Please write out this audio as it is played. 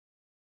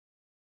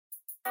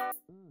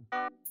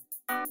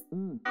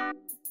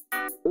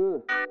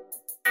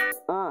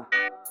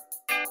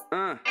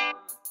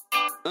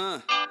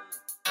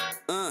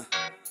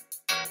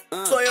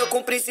Sonhou com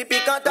o príncipe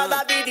cantando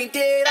a vida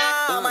inteira,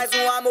 mas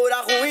um amor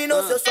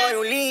arruinou seu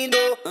sonho lindo.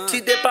 Se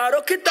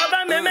deparou que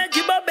tava mesmo é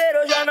de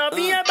bobeira, já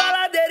novinha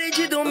baladeira e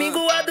de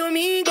domingo a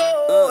domingo.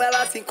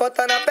 Ela se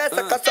encontra na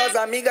festa com as suas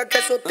amigas que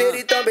é solteira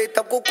e também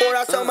tá com o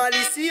coração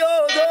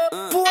malicioso.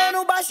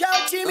 Voando baixo é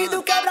o time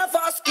do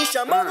quebra-falso que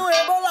chamou no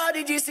rebolado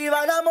e disse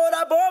vai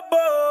namorar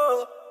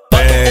bobo.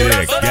 Bota o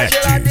coração na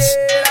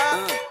geladeira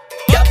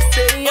e a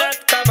pulseirinha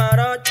do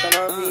camarote, a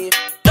novinha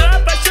tá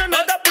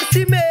apaixonada por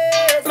si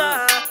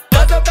mesma.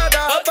 Casou com a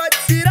garrafa de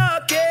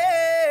siroque.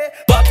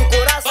 Bota o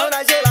coração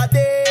na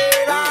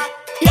geladeira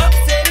e a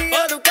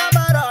pulseirinha do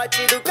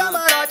camarote,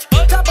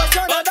 tá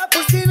apaixonada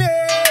por si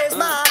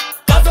mesma.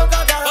 Casou com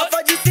a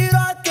garrafa de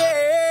siroque.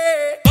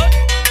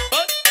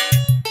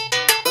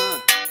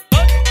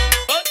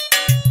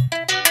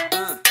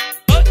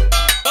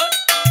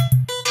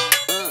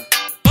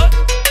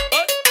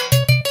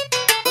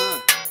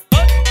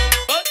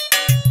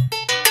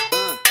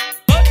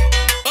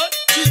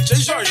 DJ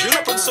Jorginho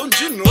na produção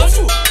de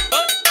novo.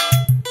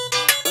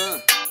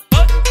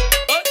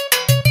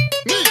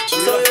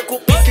 Sou eu com o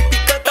príncipe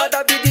cantado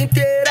a vida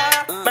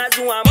inteira, mas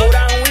um amor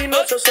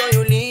arruinou seu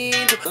sonho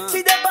lindo.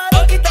 Se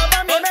deparou que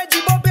tava mesmo é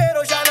de bobeira,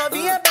 hoje a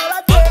novinha é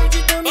baladeira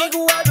de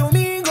domingo a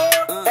domingo.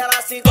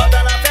 Ela se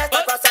encontra na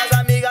festa com as suas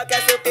amigas que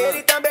é solteira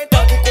e também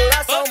tá com o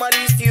coração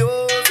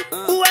malicioso.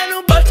 O é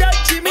no baixo é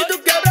o time do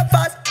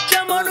quebra-face,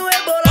 chamou no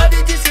rebolado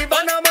e disse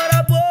vai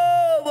namorar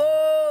bobo.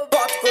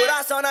 Bota o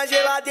coração na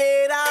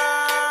geladeira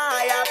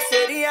e a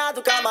pulseirinha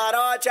do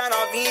camarote, a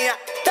novinha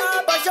tá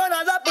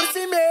apaixonada por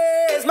si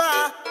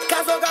mesma.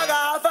 Casou com a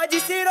garrafa de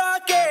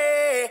siroque.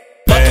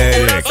 Bota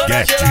o coração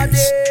na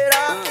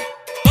geladeira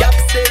e a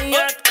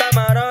pulseirinha do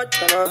camarote,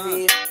 a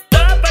novinha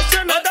tá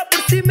apaixonada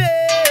por si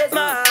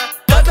mesma.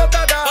 Casou com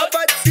a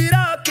garrafa de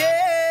siroque.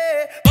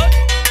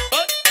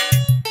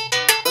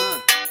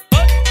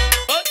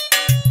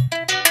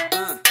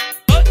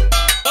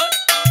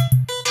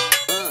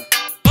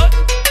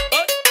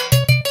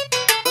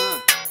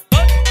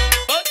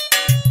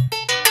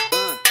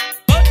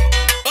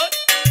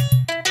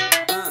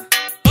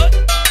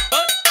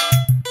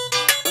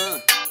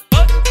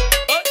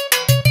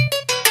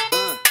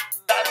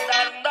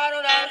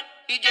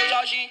 DJ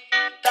Jorginho,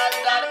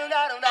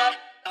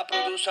 na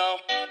produção.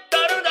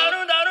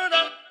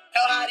 É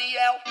o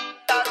Hariel,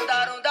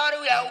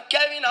 é o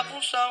Kevin na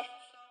função.